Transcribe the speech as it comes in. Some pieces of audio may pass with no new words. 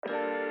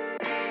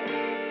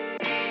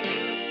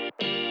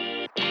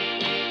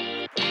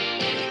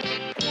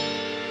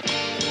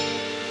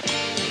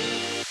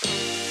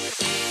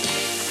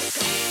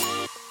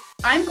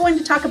I'm going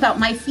to talk about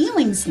my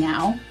feelings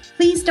now.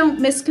 Please don't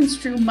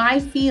misconstrue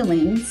my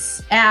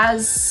feelings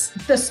as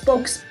the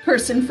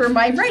spokesperson for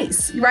my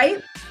race,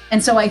 right?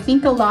 And so I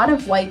think a lot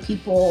of white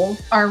people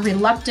are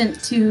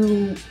reluctant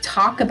to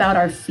talk about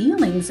our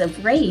feelings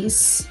of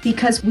race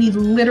because we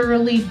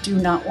literally do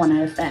not want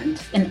to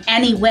offend in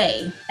any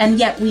way. And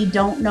yet we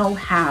don't know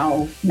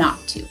how not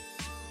to.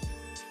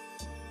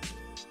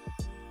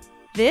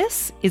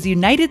 This is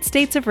United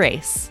States of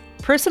Race,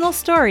 personal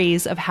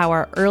stories of how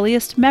our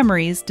earliest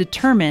memories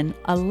determine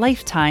a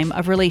lifetime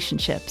of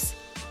relationships.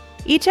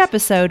 Each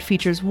episode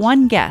features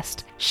one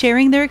guest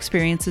sharing their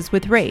experiences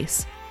with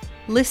race.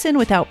 Listen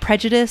without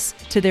prejudice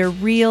to their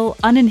real,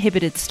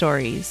 uninhibited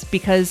stories,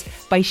 because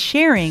by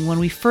sharing when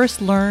we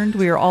first learned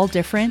we are all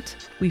different,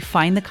 we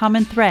find the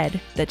common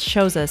thread that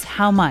shows us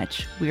how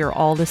much we are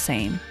all the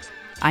same.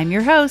 I'm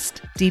your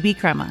host, DB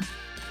Crema.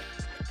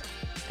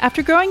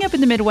 After growing up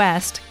in the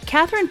Midwest,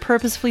 Catherine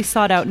purposefully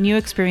sought out new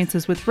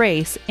experiences with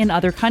race in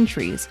other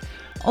countries,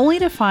 only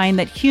to find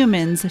that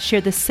humans share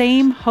the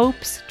same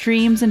hopes,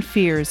 dreams, and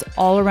fears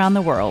all around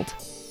the world.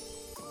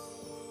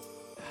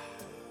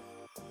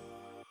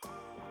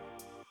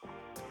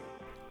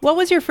 What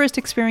was your first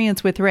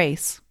experience with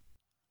race?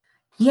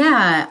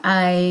 Yeah,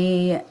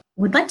 I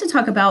would like to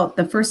talk about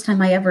the first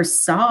time I ever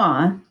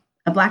saw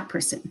a Black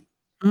person.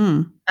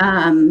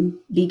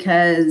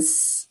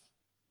 Because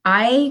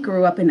I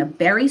grew up in a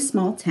very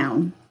small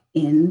town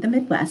in the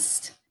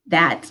Midwest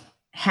that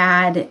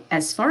had,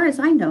 as far as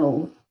I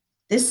know,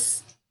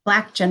 this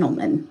Black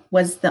gentleman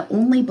was the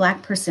only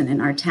Black person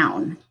in our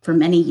town for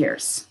many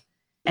years.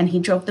 And he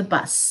drove the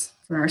bus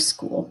for our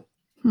school.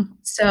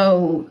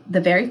 So the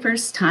very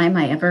first time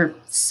I ever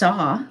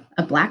saw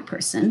a Black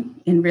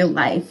person in real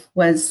life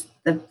was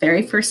the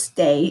very first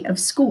day of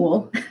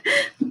school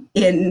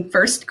in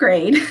first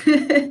grade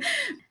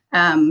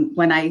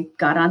when I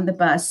got on the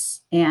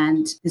bus,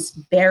 and this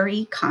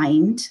very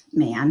kind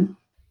man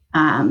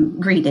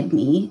greeted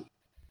me.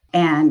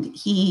 And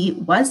he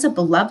was a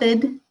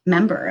beloved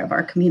member of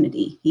our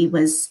community. He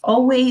was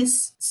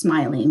always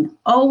smiling,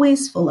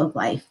 always full of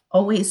life,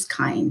 always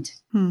kind.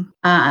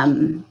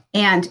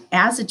 And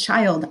as a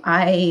child,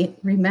 I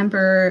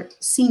remember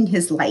seeing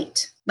his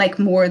light, like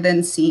more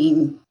than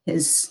seeing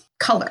his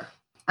color.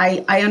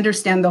 I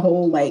understand the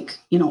whole, like,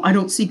 I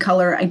don't see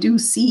color. I do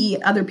see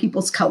other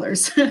people's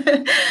colors.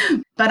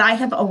 But I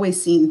have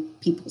always seen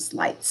people's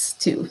lights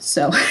too.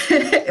 So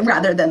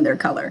rather than their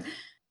color.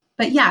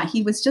 But yeah,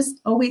 he was just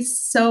always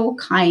so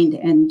kind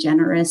and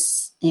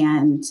generous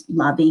and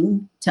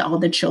loving to all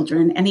the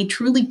children. And he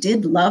truly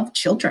did love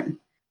children.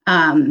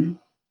 And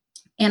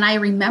I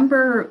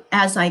remember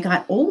as I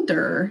got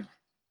older,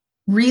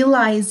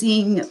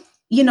 realizing,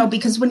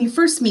 because when you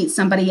first meet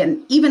somebody,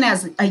 and even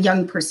as a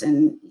young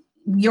person,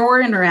 your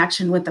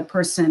interaction with the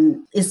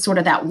person is sort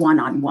of that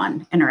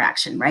one-on-one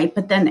interaction, right?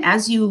 But then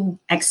as you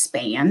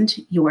expand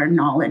your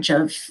knowledge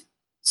of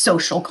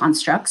social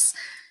constructs,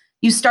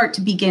 you start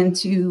to begin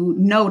to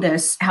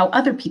notice how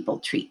other people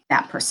treat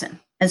that person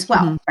as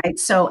well, right?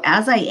 So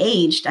as I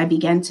aged, I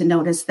began to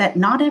notice that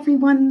not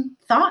everyone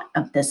thought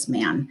of this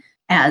man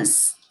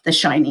as the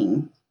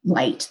shining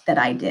light that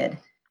I did.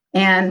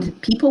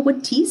 And people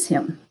would tease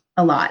him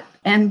a lot.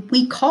 And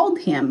we called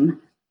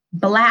him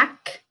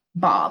Black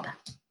Bob.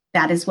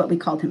 That is what we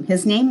called him.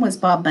 His name was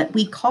Bob, but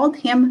we called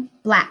him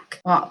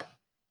Black Bob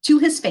to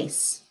his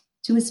face.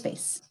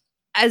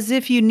 As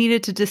if you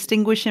needed to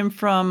distinguish him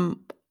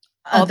from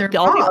all the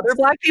other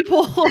Black people,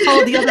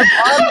 all the other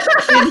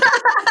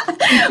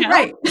Bobs.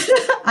 Right.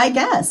 I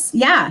guess.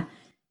 Yeah.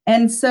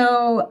 And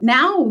so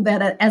now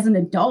that as an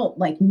adult,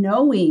 like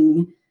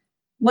knowing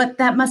what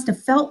that must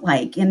have felt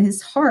like in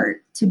his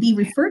heart to be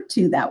referred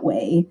to that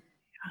way,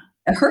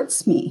 it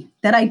hurts me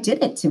that I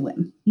did it to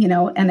him,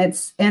 and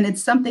it's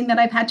something that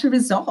I've had to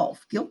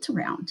resolve guilt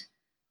around,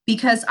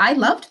 because I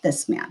loved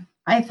this man.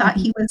 I thought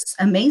he was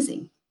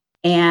amazing.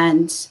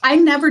 And I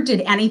never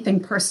did anything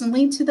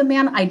personally to the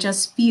man. I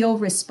just feel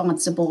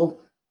responsible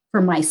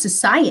for my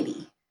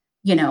society,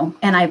 and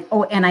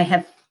I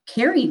have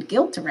carried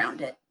guilt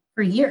around it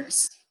for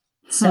years.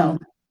 So,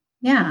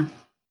 yeah.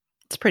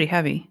 It's pretty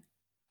heavy.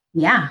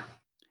 Yeah.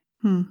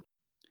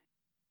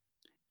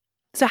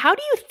 So how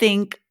do you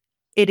think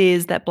it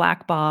is that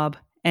Black Bob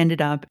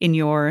ended up in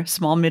your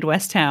small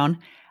Midwest town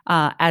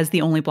as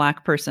the only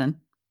Black person?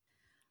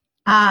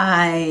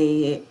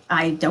 I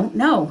don't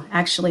know,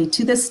 actually.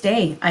 To this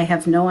day, I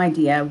have no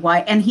idea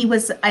why. And he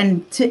was,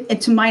 and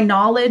to my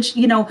knowledge,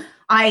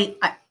 I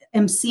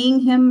am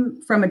seeing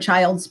him from a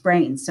child's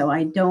brain. So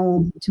I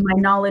don't, to my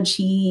knowledge,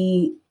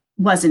 he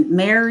wasn't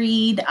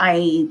married.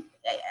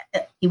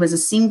 He was a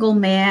single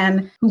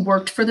man who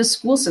worked for the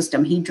school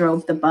system. He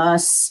drove the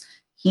bus.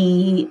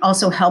 He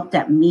also helped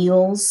at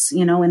meals,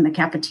 in the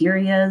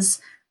cafeterias.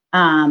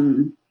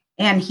 And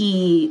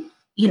he,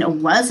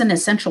 was an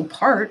essential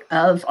part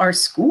of our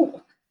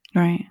school.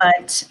 Right.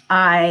 But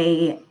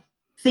I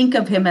think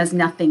of him as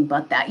nothing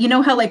but that. You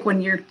know how like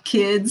when your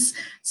kids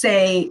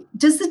say,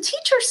 does the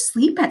teacher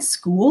sleep at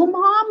school,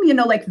 Mom? You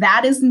know, like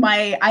that is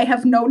I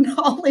have no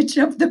knowledge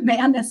of the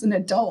man as an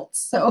adult.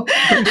 So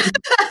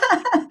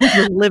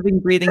the living,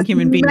 breathing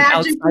human being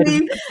outside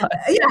of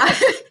yeah,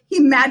 he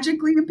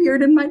magically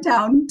appeared in my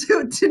town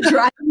to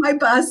drive my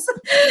bus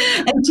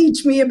and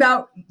teach me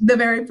about the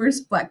very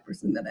first Black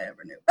person that I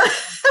ever knew.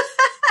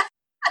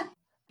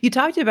 You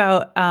talked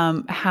about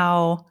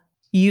how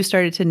you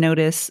started to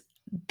notice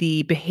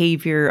the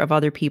behavior of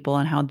other people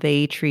and how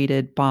they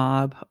treated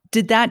Bob.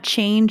 Did that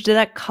change? Did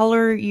that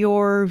color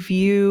your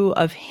view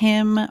of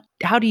him?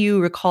 How do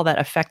you recall that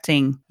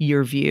affecting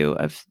your view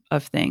of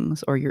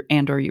things or your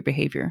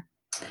behavior?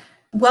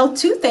 Well,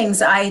 two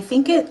things. I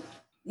think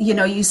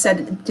you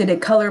said, did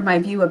it color my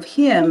view of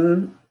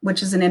him,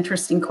 which is an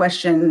interesting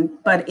question,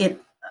 but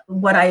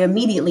what I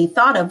immediately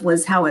thought of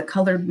was how it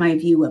colored my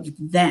view of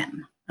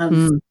them,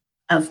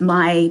 of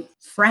my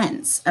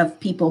friends, of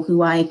people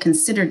who I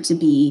considered to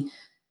be,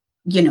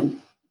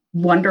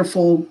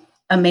 wonderful,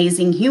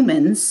 amazing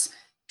humans,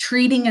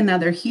 treating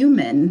another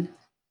human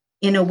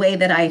in a way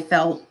that I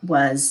felt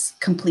was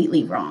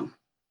completely wrong.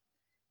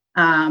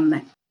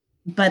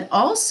 But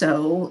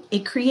also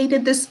it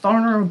created this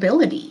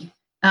vulnerability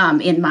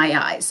in my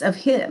eyes of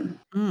him.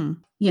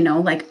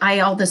 Like I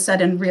all of a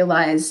sudden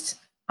realized,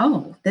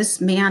 oh, this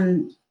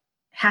man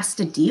has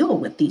to deal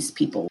with these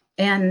people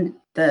and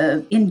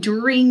the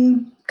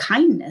enduring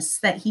kindness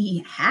that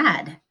he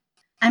had.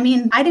 I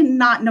mean, I did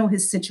not know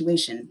his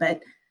situation,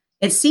 but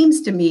it seems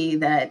to me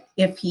that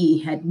if he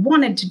had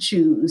wanted to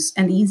choose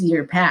an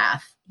easier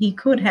path, he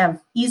could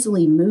have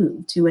easily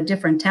moved to a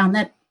different town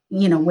that,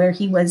 where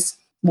he was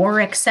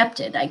more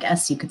accepted, I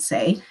guess you could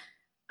say.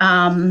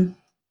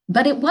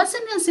 But it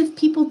wasn't as if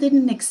people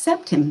didn't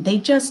accept him. They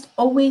just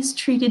always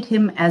treated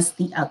him as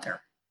the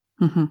other.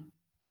 Mm-hmm.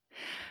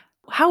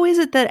 How is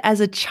it that as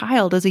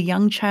a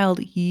young child,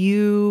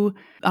 you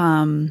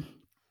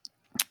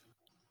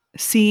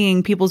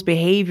seeing people's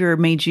behavior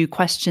made you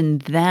question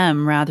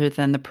them rather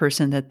than the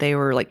person that they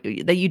were like,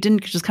 that you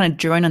didn't just kind of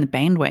join on the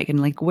bandwagon?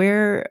 Like,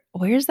 where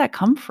does that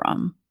come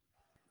from?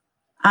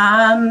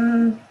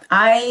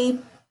 I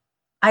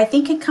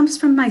think it comes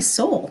from my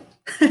soul,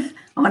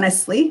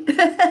 honestly.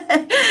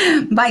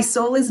 My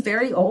soul is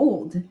very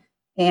old,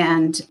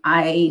 and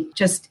I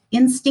just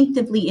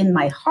instinctively in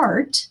my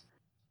heart,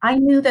 I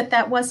knew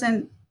that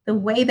wasn't the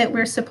way that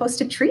we're supposed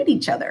to treat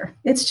each other.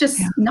 It's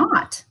just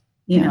not,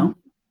 you know.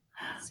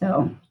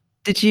 So,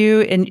 did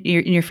you in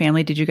your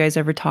family? Did you guys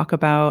ever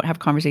have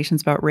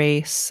conversations about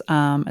race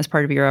as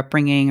part of your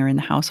upbringing or in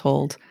the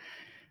household?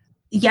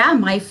 Yeah,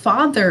 my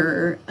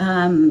father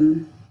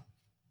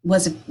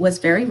was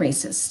very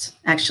racist,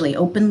 actually,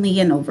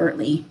 openly and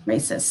overtly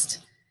racist.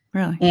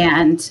 Really?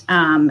 And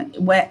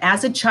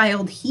as a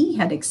child, he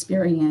had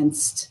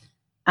experienced.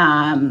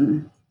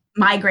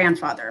 My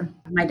grandfather,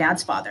 my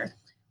dad's father,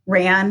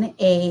 ran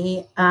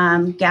a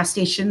gas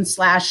station /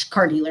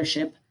 car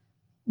dealership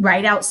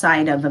right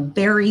outside of a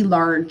very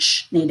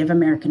large Native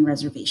American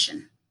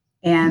reservation.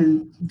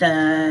 And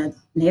the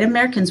Native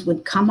Americans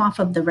would come off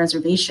of the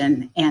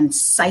reservation and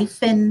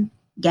siphon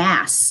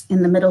gas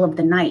in the middle of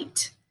the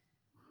night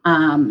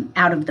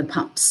out of the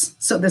pumps.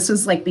 So this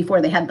was like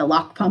before they had the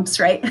lock pumps,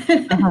 right?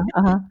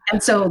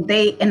 And so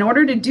in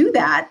order to do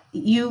that,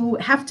 you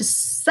have to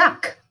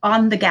suck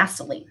on the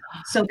gasoline.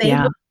 So they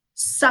would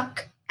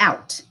suck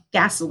out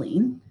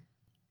gasoline.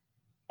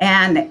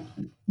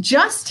 And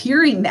just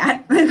hearing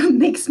that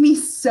makes me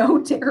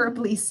so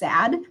terribly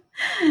sad.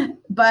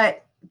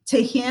 But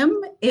to him,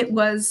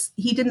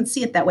 he didn't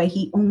see it that way.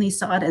 He only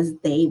saw it as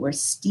they were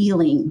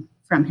stealing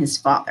from his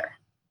father.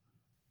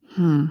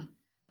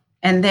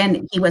 And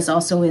then he was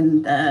also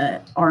in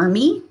the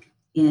army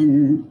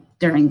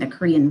during the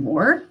Korean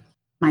War.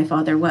 My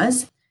father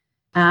was.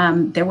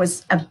 There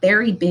was a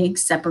very big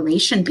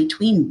separation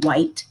between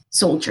white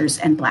soldiers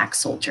and Black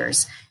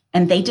soldiers,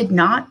 and they did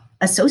not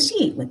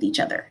associate with each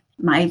other.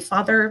 My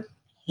father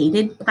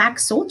hated Black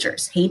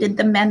soldiers, hated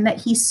the men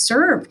that he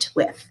served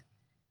with.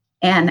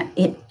 And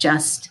it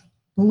just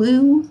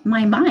blew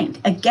my mind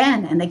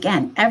again and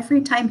again.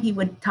 Every time he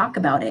would talk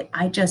about it,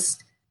 I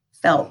just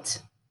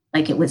felt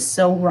like it was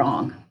so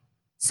wrong.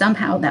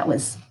 Somehow that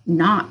was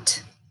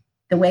not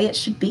the way it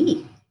should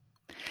be.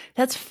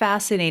 That's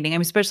fascinating. I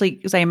mean, especially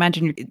because I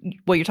imagine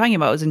what you're talking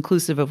about is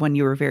inclusive of when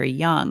you were very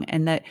young,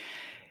 and that,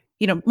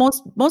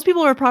 most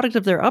people are a product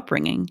of their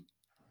upbringing,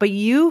 but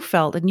you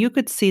felt and you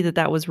could see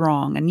that was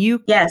wrong. And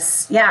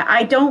Yes. Yeah.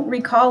 I don't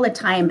recall a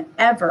time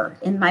ever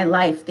in my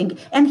life thinking,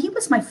 and he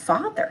was my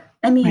father.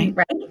 I mean,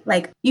 right?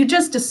 Like you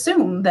just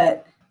assume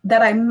that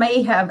I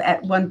may have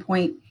at one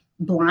point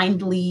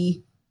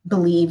blindly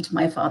believed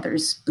my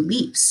father's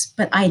beliefs,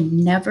 but I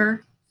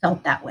never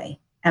felt that way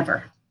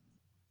ever.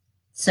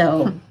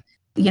 So,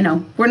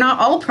 we're not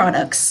all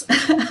products,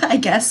 I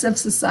guess, of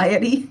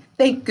society.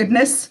 Thank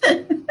goodness.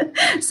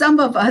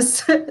 Some of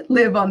us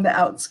live on the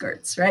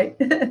outskirts, right?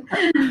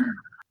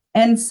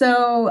 And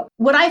so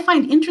what I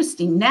find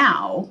interesting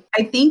now,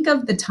 I think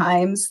of the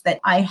times that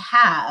I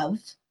have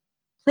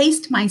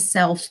placed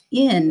myself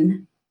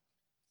in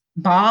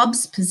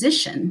Bob's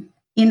position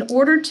in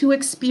order to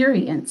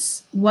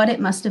experience what it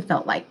must have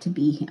felt like to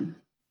be him.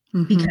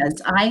 Mm-hmm.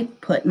 Because I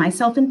put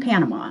myself in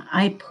Panama,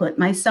 I put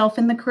myself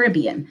in the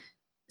Caribbean,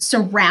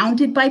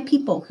 surrounded by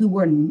people who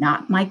were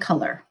not my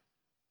color,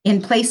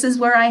 in places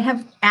where I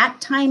have at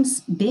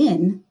times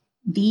been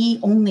the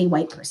only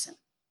white person.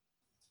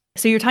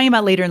 So you're talking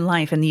about later in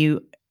life, and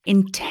you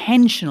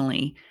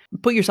intentionally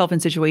put yourself in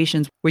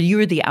situations where you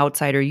were the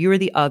outsider, you were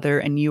the other,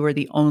 and you were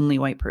the only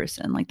white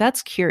person. Like,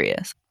 that's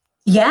curious.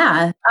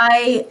 Yeah,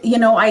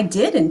 I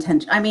did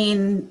intention. I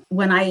mean,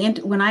 when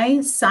I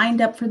signed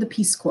up for the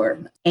Peace Corps,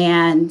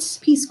 and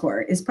Peace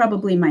Corps is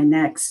probably my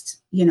next,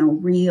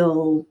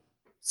 real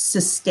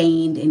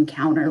sustained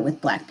encounter with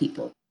Black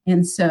people.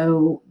 And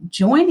so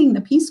joining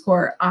the Peace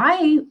Corps,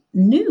 I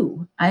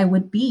knew I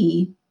would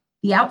be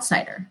the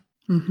outsider.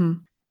 Mm-hmm.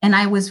 And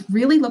I was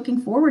really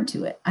looking forward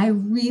to it. I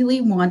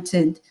really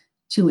wanted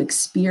to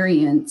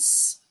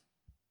experience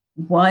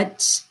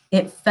what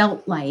it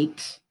felt like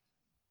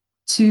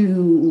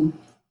to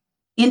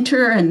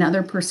enter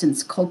another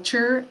person's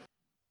culture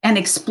and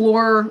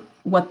explore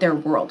what their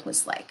world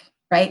was like,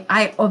 right?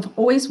 I've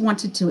always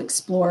wanted to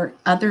explore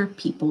other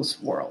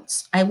people's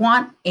worlds. I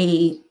want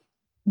a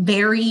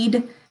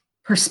varied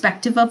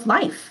perspective of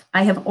life.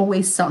 I have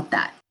always sought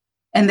that.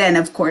 And then,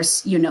 of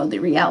course, the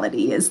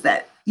reality is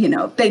that,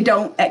 they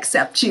don't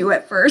accept you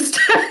at first.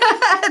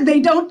 They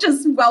don't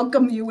just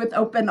welcome you with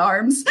open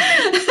arms.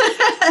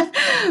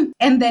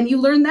 And then you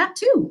learn that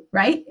too,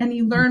 right? And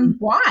you learn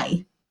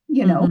why,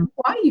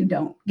 why you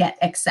don't get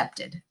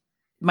accepted.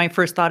 My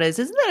first thought is,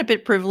 isn't that a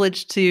bit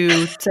privileged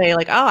to say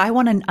like, oh, I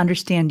want to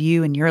understand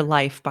you and your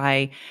life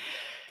by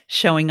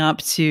showing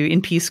up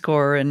in Peace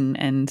Corps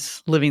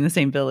and living in the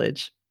same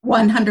village?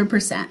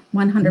 100%.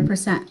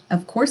 100%.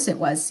 Of course it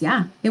was.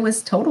 Yeah, it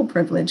was total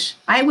privilege.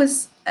 I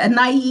was a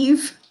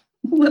naive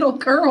little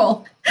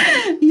girl,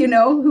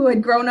 who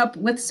had grown up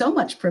with so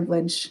much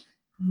privilege.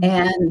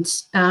 And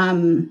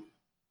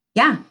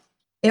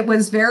it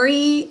was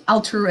very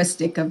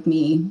altruistic of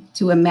me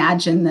to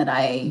imagine that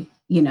I,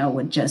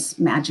 would just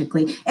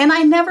magically, and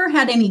I never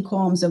had any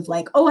qualms of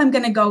like, oh, I'm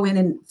going to go in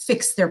and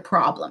fix their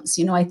problems.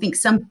 I think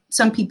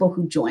some people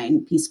who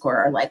join Peace Corps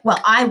are like,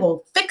 well, I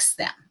will fix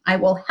them. I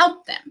will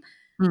help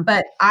them.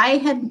 But I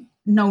had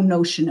no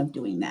notion of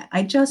doing that.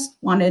 I just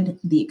wanted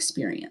the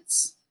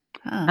experience.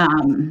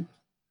 And,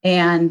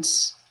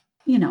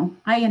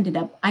 I ended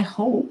up, I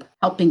hope,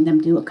 helping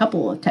them do a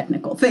couple of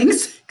technical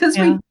things because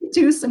we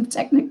do some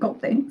technical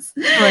things.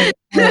 Right.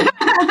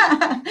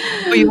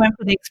 So you went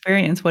for the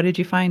experience. What did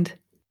you find?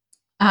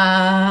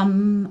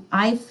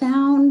 I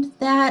found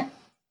that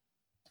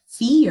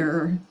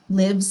fear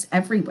lives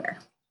everywhere.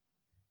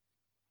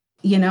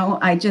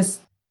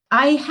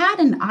 I had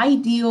an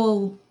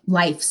ideal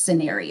life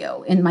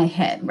scenario in my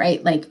head,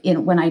 right? Like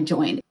when I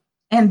joined.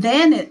 And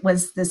then it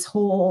was this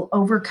whole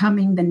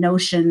overcoming the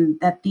notion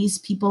that these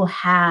people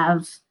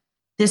have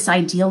this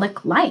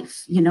idyllic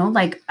life,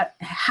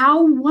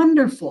 how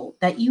wonderful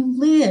that you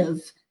live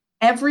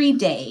every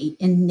day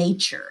in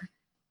nature,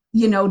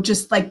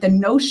 just like the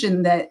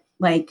notion that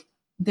like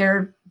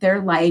their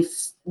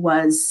life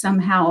was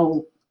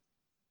somehow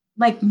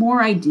like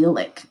more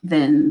idyllic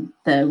than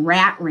the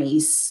rat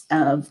race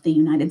of the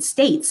United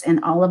States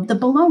and all of the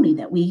baloney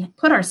that we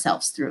put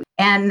ourselves through.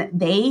 And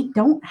they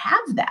don't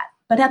have that.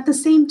 But at the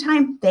same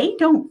time, they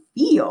don't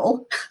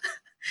feel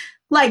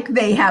like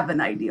they have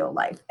an ideal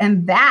life.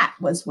 And that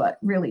was what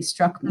really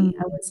struck me.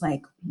 I was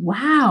like,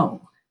 wow,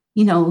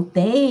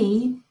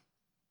 they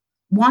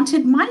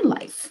wanted my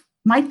life,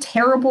 my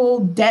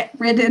terrible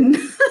debt-ridden,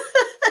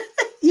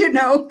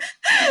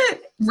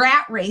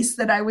 rat race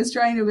that I was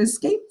trying to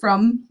escape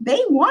from.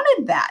 They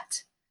wanted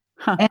that.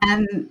 Huh.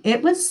 And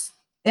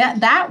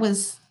that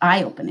was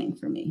eye-opening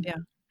for me. Yeah.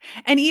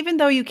 And even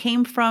though you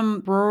came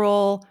from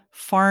rural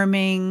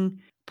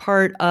farming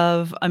part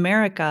of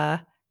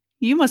America,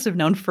 you must have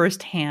known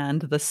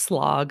firsthand the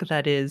slog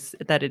that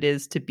it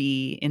is to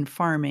be in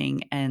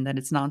farming, and that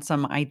it's not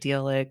some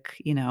idyllic,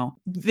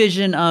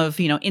 vision of,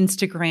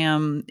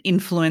 Instagram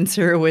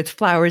influencer with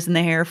flowers in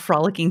the hair,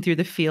 frolicking through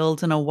the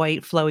fields in a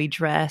white flowy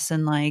dress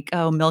and like,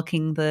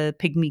 milking the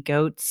pygmy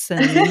goats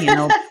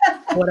and,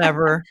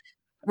 whatever.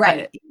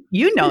 Right.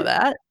 You know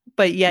that,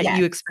 but yet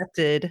you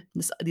expected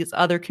these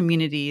other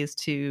communities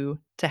to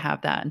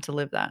have that and to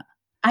live that.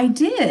 I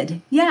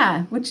did.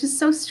 Yeah. Which is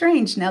so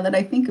strange now that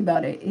I think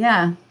about it.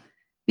 Yeah.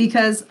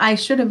 Because I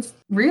should have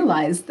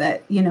realized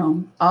that,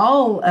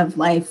 all of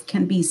life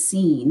can be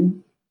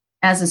seen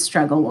as a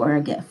struggle or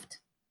a gift,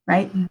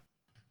 right? Mm-hmm.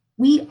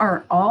 We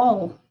are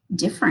all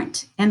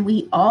different and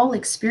we all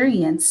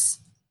experience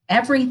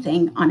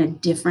everything on a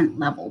different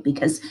level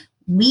because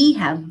we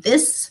have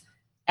this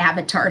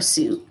avatar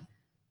suit.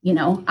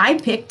 I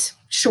picked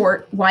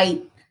short,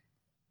 white,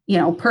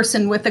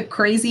 person with a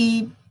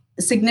crazy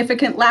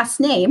significant last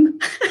name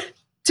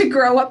to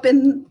grow up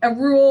in a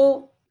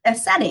rural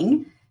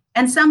setting,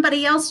 and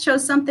somebody else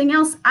chose something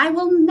else. I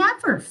will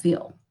never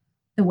feel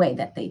the way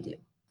that they do.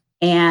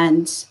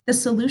 And the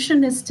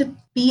solution is to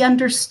be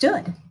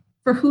understood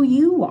for who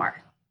you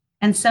are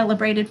and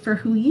celebrated for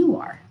who you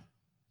are,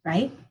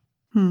 right?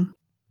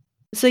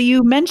 So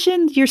you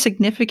mentioned your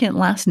significant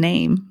last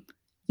name.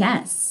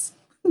 Yes.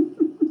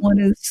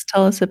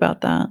 Tell us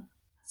about that.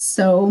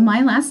 So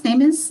my last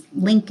name is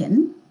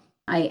Lincoln.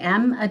 I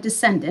am a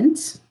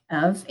descendant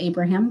of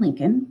Abraham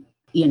Lincoln.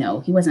 He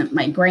wasn't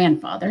my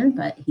grandfather,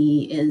 but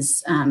he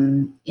is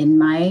in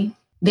my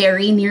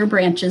very near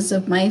branches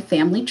of my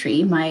family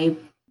tree. My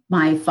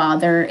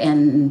father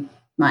and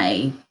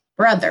my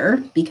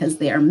brother, because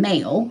they are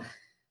male,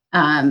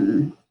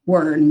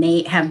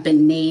 have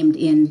been named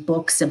in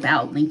books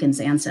about Lincoln's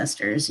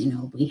ancestors.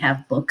 We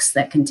have books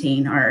that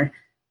contain our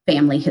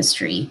family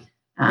history.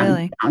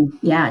 Really?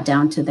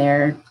 Down to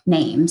their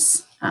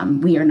names.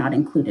 We are not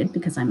included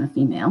because I'm a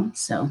female.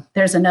 So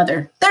there's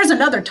another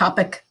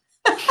topic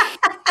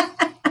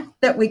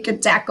that we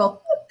could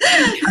tackle.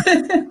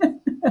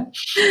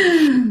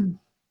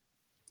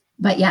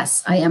 But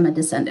yes, I am a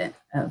descendant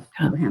of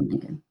Abraham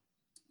Lincoln,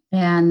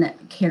 and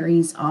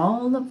carries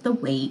all of the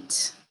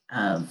weight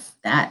of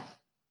that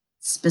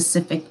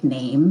specific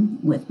name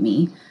with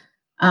me.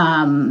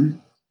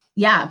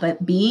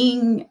 But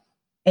being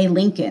a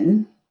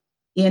Lincoln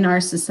in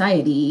our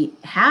society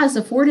has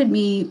afforded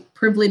me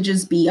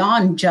privileges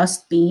beyond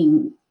just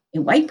being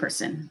a white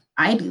person,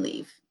 I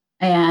believe.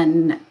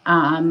 And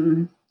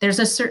there's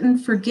a certain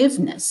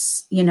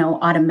forgiveness,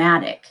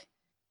 automatic.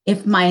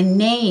 If my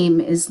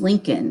name is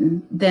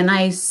Lincoln, then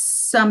I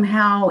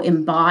somehow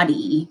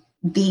embody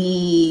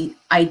the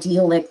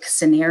idyllic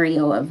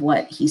scenario of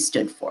what he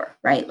stood for,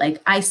 right?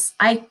 Like I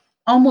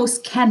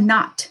almost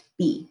cannot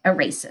be a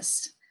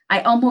racist. I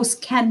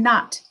almost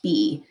cannot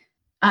be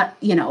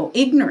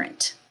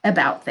ignorant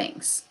about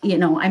things.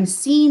 I'm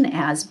seen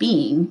as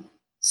being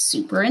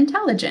super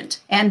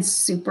intelligent and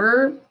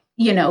super,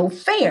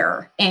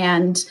 fair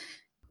and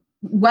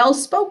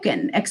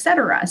well-spoken,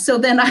 etc. So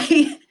then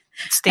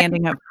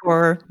standing up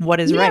for what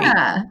is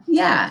right.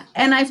 Yeah.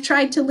 And I've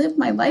tried to live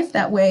my life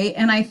that way.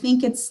 And I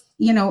think it's,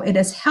 it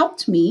has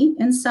helped me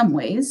in some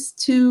ways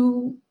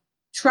to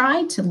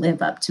try to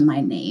live up to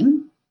my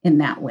name in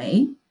that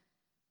way.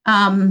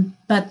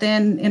 But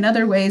then in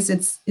other ways,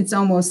 it's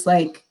almost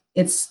like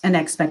it's an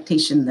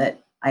expectation that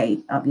I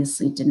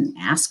obviously didn't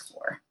ask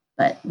for,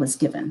 but was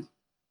given.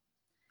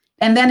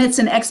 And then it's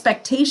an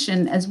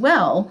expectation as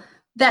well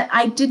that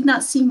I did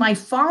not see my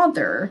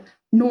father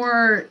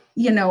nor,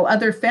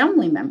 other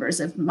family members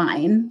of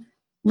mine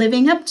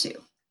living up to.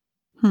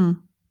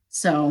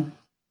 So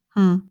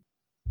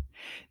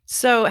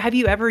have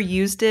you ever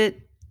used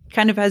it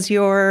kind of as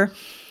your,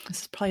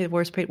 this is probably the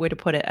worst way to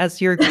put it, as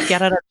your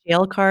get out of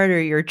jail card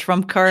or your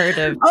trump card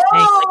of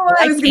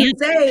I was going to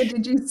say,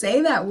 did you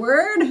say that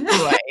word?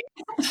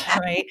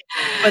 Right.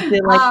 But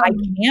they're like, I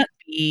can't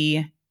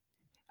be,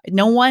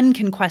 no one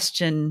can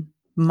question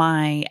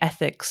my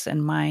ethics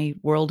and my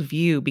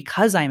worldview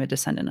because I'm a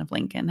descendant of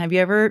Lincoln. Have you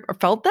ever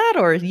felt that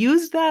or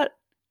used that,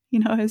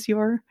 as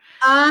your?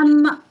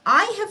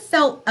 I have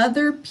felt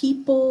other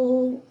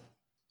people's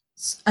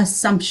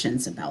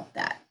assumptions about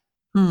that.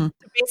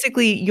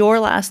 Basically, your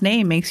last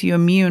name makes you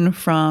immune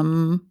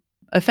from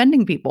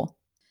offending people.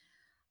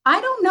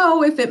 I don't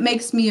know if it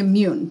makes me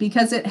immune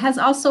because it has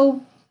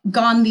also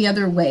gone the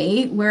other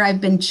way where I've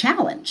been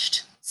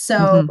challenged.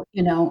 So,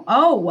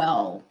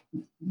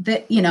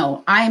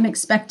 I am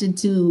expected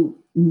to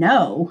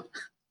know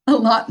a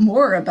lot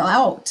more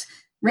about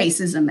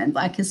racism and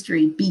Black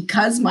history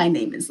because my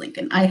name is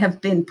Lincoln. I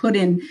have been put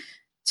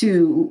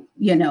into,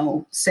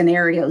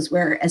 scenarios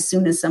where as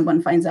soon as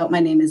someone finds out my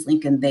name is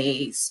Lincoln,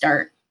 they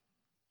start,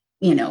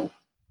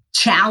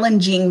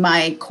 challenging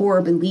my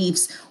core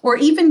beliefs, or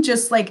even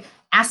just like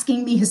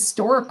asking me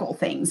historical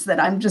things that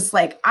I'm just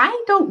like,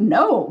 I don't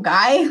know,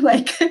 guy.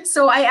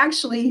 So I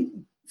actually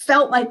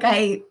felt like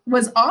I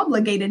was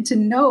obligated to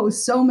know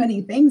so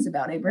many things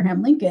about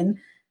Abraham Lincoln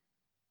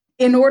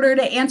in order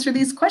to answer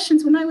these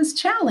questions when I was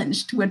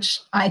challenged,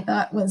 which I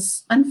thought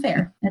was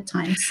unfair at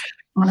times.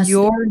 Honestly.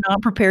 You're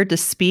not prepared to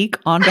speak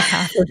on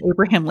behalf of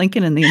Abraham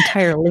Lincoln and the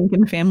entire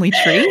Lincoln family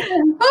tree?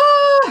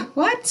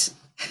 What?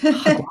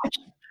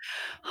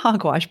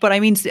 Hogwash. But I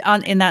mean,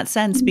 in that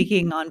sense,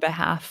 speaking on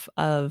behalf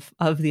of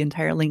the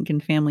entire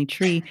Lincoln family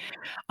tree,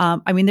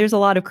 there's a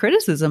lot of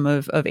criticism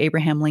of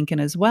Abraham Lincoln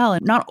as well,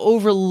 and not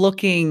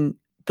overlooking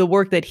the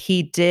work that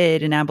he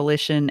did in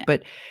abolition,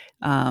 but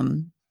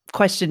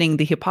questioning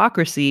the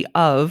hypocrisy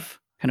of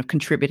kind of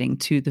contributing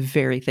to the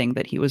very thing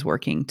that he was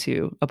working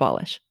to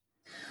abolish.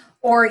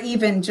 Or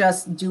even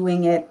just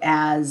doing it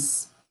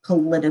as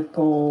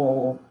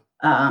political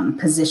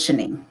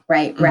positioning,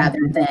 right? Mm-hmm. Rather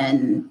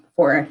than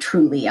for a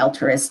truly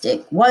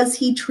altruistic. Was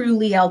he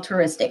truly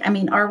altruistic? I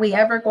mean, are we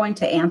ever going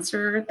to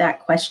answer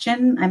that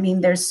question? I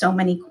mean, there's so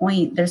many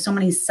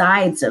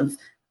sides of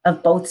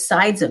both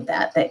sides of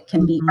that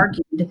can be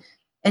argued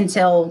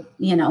until,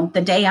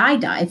 the day I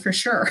die, for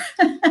sure.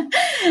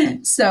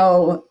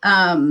 So,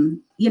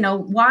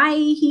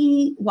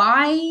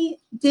 why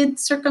did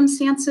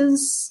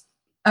circumstances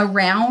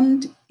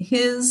around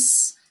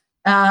his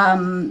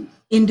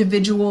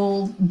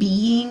individual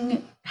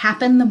being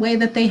happen the way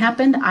that they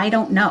happened? I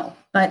don't know.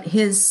 but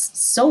his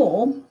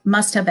soul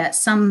must have at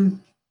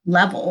some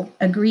level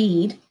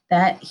agreed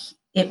that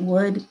it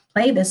would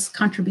play this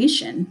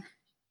contribution.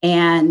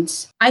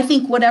 And I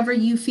think whatever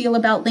you feel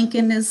about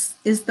Lincoln is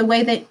the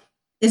way that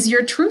is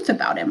your truth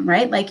about him,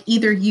 right? Like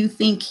either you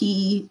think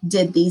he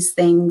did these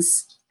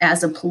things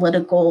as a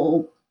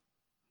political,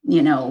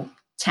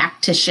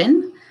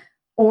 tactician,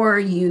 or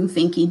you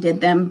think he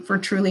did them for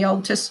truly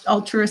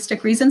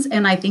altruistic reasons.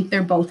 And I think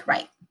they're both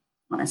right,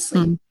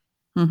 honestly.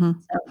 Mm-hmm.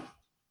 So.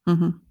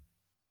 Mm-hmm.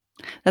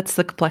 That's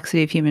the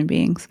complexity of human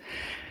beings.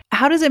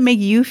 How does it make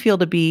you feel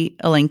to be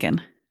a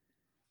Lincoln?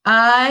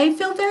 I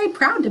feel very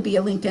proud to be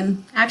a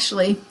Lincoln,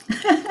 actually.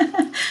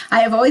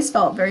 I have always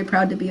felt very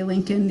proud to be a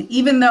Lincoln,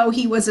 even though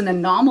he was an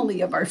anomaly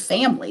of our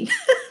family.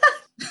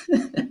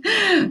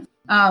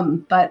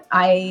 But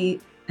I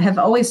have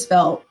always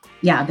felt,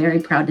 very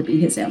proud to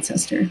be his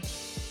ancestor.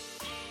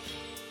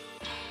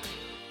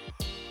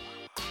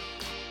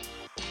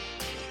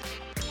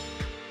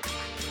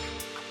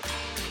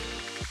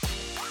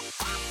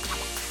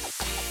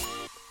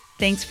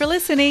 Thanks for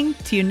listening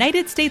to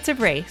United States of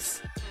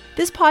Race.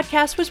 This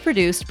podcast was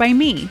produced by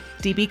me,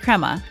 DB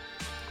Crema.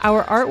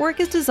 Our artwork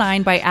is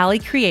designed by Alley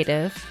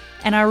Creative,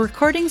 and our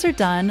recordings are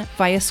done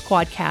via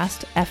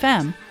Squadcast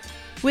FM.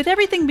 With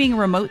everything being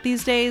remote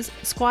these days,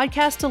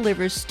 Squadcast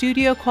delivers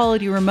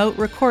studio-quality remote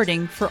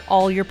recording for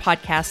all your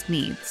podcast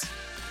needs.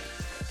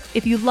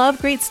 If you love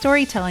great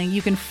storytelling,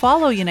 you can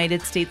follow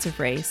United States of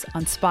Race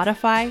on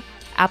Spotify,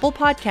 Apple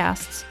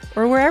Podcasts,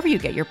 or wherever you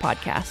get your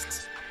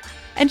podcasts.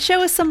 And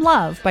show us some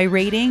love by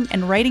rating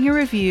and writing a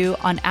review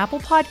on Apple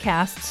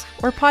Podcasts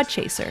or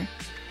Podchaser.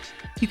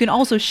 You can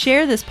also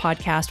share this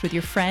podcast with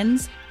your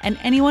friends and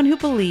anyone who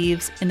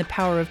believes in the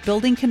power of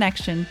building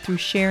connection through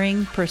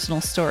sharing personal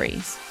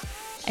stories.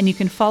 And you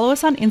can follow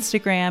us on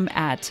Instagram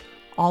at,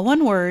 all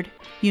one word,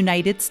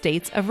 United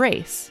States of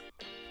Race.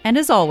 And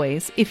as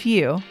always, if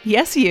you,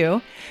 yes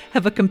you,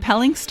 have a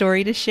compelling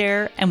story to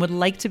share and would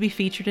like to be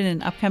featured in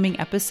an upcoming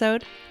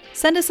episode,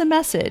 send us a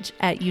message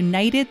at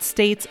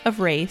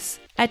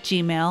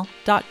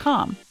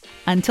unitedstatesofrace@gmail.com.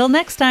 Until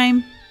next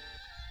time.